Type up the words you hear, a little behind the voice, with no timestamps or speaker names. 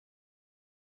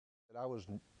I was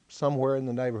somewhere in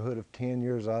the neighborhood of 10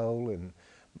 years old, and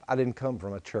I didn't come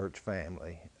from a church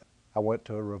family. I went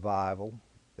to a revival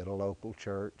at a local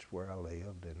church where I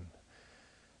lived,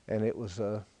 and it was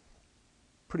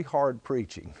pretty hard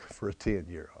preaching for a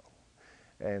 10-year-old.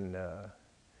 And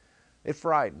it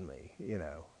frightened me, you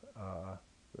know.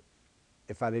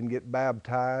 If I didn't get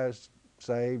baptized,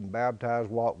 saved, and baptized,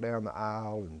 walk down the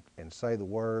aisle and say the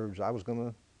words, I was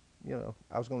going to,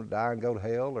 I was going to die and go to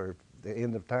hell, or if the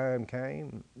end of time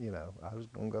came, I was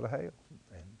going to go to hell.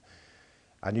 And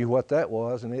I knew what that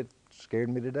was, and it scared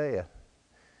me to death.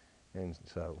 And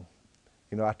so,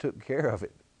 I took care of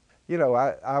it.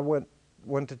 I went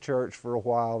to church for a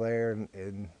while there,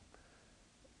 and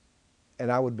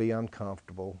I would be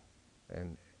uncomfortable,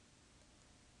 and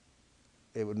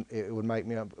it would make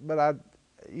me up. But I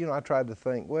tried to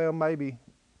think, well, maybe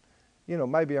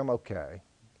I'm okay.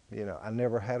 I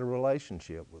never had a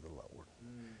relationship with the Lord.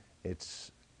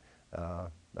 It's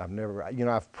I've never,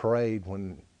 I've prayed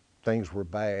when things were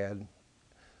bad,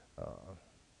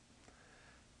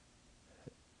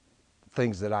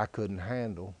 things that I couldn't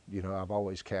handle. I've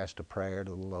always cast a prayer to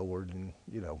the Lord, and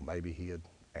maybe He'd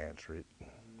answer it,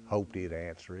 hoped He'd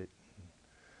answer it,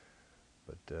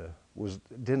 but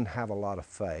didn't have a lot of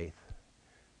faith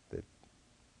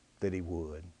that He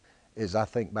would. As I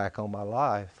think back on my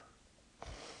life,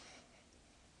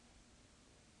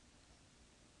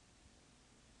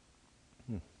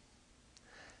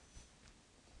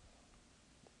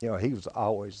 He was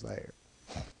always there.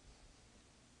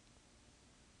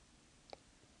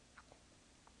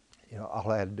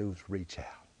 All I had to do was reach out.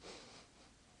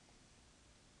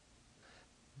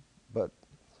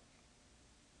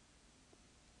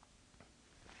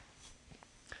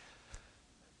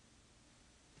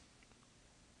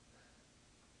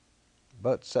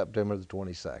 But September the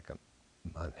 22nd,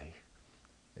 Monday,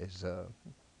 is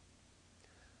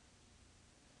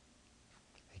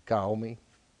he called me,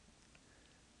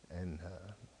 and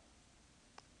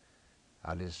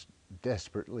I just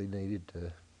desperately needed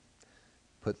to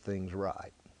put things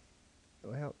right.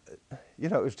 Well,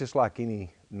 it was just like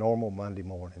any normal Monday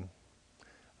morning.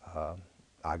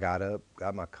 I got up,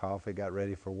 got my coffee, got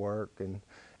ready for work, and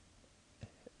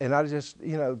I just,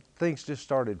 things just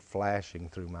started flashing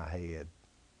through my head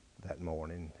that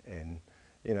morning. And,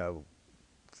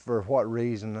 for what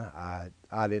reason, I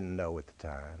didn't know at the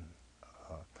time.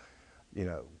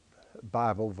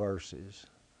 Bible verses,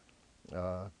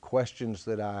 questions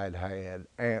that I had had,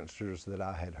 answers that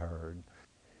I had heard.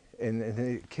 And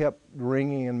it kept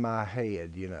ringing in my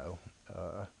head,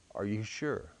 are you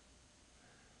sure?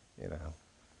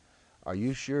 Are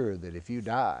you sure that if you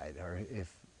died, or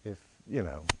if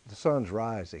the sun's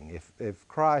rising, if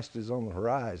Christ is on the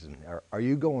horizon, are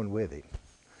you going with Him?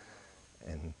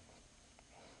 And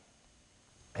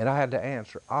I had to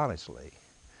answer honestly,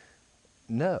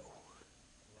 no.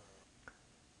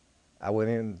 I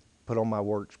went in, put on my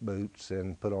work boots,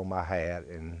 and put on my hat,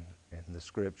 and the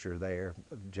scripture there,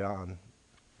 John,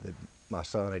 that my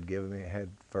son had given me, had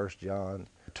 1 John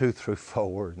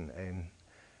 2-4,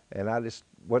 and I just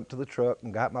went to the truck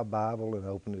and got my Bible and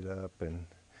opened it up and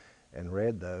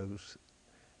read those.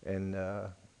 And,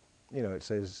 it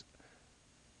says,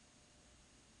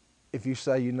 if you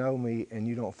say you know me and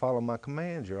you don't follow my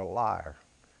commands, you're a liar.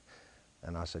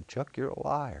 And I said, Chuck, you're a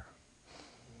liar.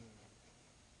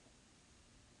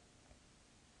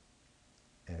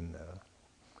 And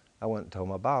I went and told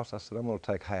my boss, I said, I'm going to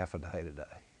take half a day today.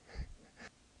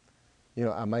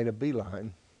 I made a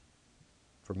beeline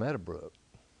for MeadowBrook.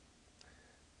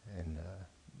 And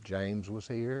James was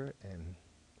here, and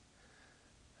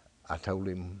I told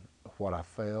him what I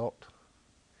felt,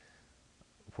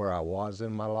 where I was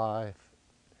in my life.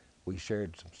 We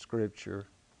shared some scripture.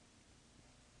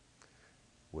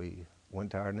 We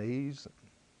went to our knees.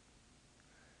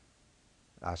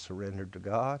 I surrendered to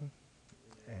God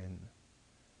and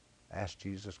asked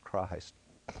Jesus Christ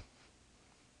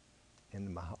into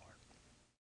my heart.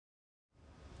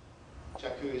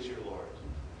 Chuck, who is your Lord?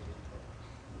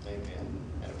 Amen.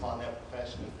 And upon that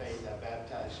profession of faith, I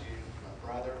baptize you, my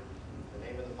brother, in the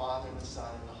name of the Father, and the Son,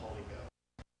 and the